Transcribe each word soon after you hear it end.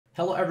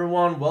Hello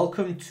everyone,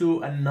 welcome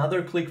to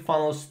another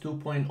ClickFunnels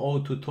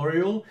 2.0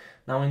 tutorial.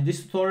 Now in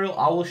this tutorial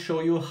I will show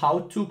you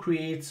how to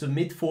create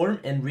submit form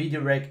and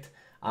redirect.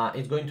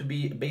 It's going to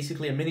be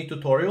basically a mini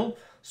tutorial.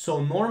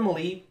 So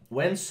normally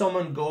when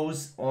someone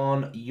goes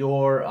on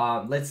your,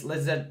 let's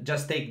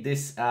just take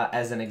this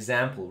as an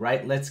example,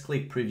 right? Let's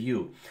click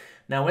preview.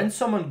 Now when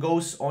someone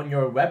goes on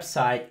your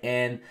website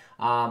and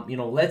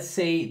let's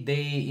say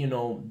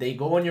they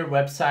go on your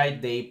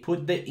website, they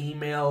put the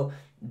email,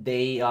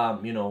 they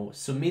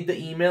submit the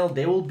email,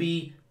 they will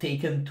be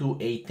taken to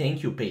a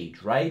thank you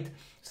page, right?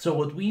 So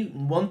what we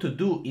want to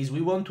do is we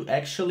want to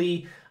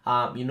actually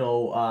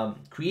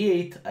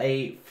create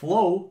a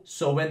flow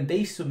so when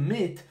they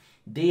submit,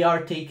 they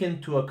are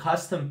taken to a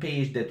custom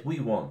page that we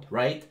want,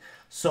 right?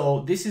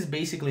 So this is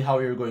basically how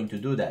you're going to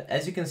do that.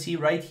 As you can see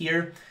right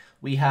here,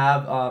 we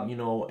have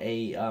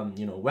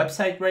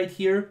website right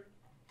here.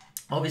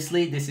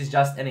 Obviously this is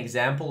just an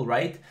example,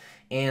 right?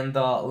 And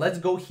let's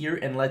go here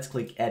and let's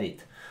click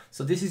edit.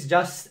 So this is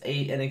just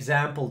an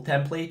example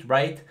template,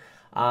 right?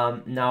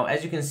 Now,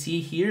 as you can see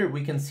here,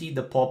 we can see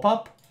the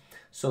pop-up.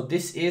 So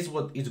this is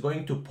what is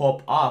going to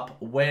pop up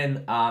when,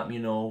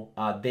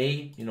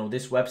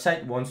 this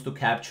website wants to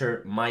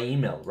capture my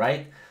email,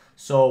 right?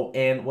 So,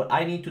 and what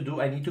I need to do,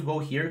 I need to go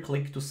here,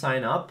 click to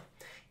sign up,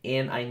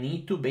 and I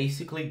need to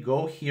basically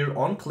go here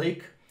on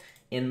click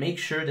and make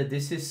sure that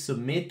this is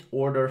submit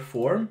order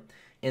form.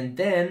 And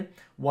then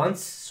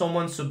once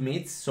someone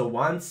submits, so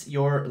once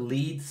your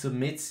lead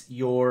submits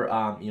your,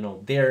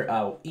 their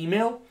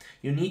email,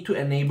 you need to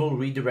enable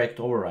redirect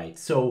override.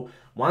 So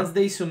once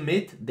they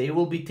submit, they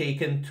will be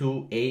taken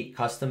to a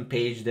custom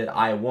page that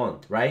I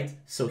want, right?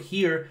 So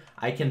here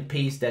I can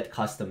paste that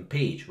custom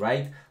page,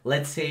 right?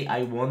 Let's say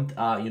I want,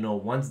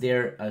 once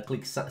they're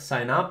click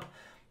sign up,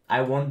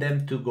 I want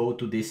them to go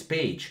to this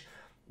page.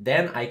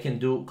 Then I can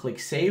do click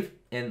save.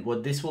 And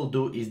what this will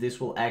do is this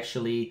will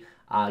actually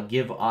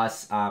give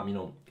us,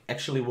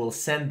 actually will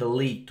send the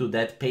lead to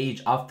that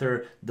page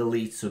after the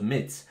lead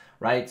submits,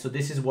 right? So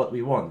this is what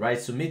we want, right?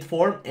 Submit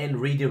form and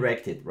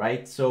redirect it,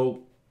 right?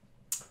 So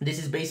this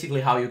is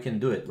basically how you can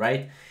do it,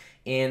 right?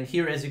 And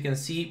here, as you can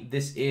see,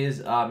 this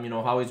is,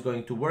 how it's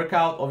going to work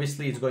out.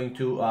 Obviously, it's going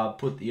to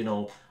put,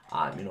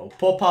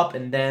 pop up,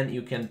 and then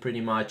you can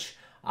pretty much,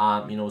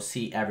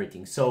 see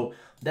everything. So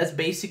that's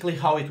basically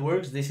how it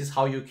works. This is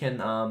how you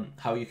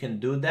can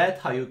do that,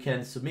 how you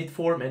can submit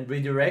form and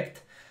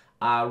redirect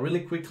really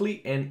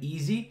quickly and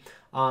easy.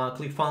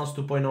 ClickFunnels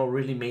 2.0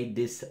 really made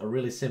this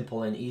really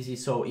simple and easy.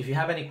 So if you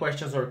have any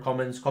questions or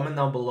comments, comment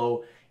down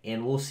below,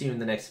 and we'll see you in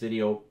the next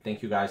video.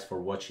 Thank you guys for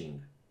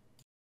watching.